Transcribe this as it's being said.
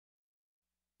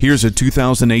Here's a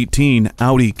 2018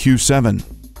 Audi Q7.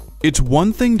 It's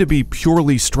one thing to be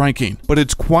purely striking, but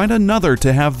it's quite another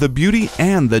to have the beauty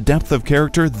and the depth of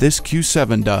character this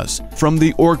Q7 does. From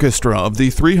the orchestra of the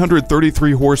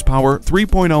 333 horsepower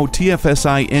 3.0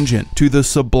 TFSI engine to the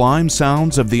sublime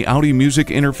sounds of the Audi music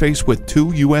interface with 2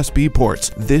 USB ports,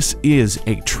 this is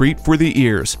a treat for the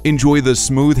ears. Enjoy the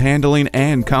smooth handling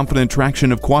and confident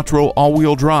traction of Quattro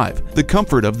all-wheel drive, the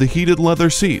comfort of the heated leather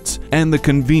seats, and the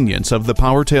convenience of the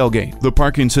power tailgate. The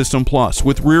Parking System Plus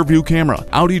with rear-view camera,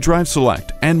 Audi Drive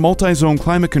Select, and multi-zone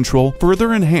climate control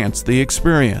further enhance the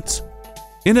experience.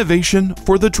 Innovation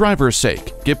for the driver's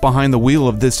sake. Get behind the wheel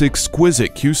of this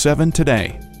exquisite Q7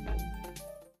 today.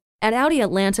 At Audi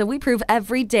Atlanta, we prove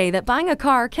every day that buying a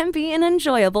car can be an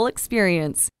enjoyable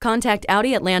experience. Contact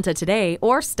Audi Atlanta today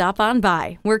or stop on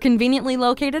by. We're conveniently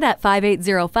located at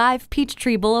 5805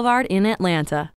 Peachtree Boulevard in Atlanta.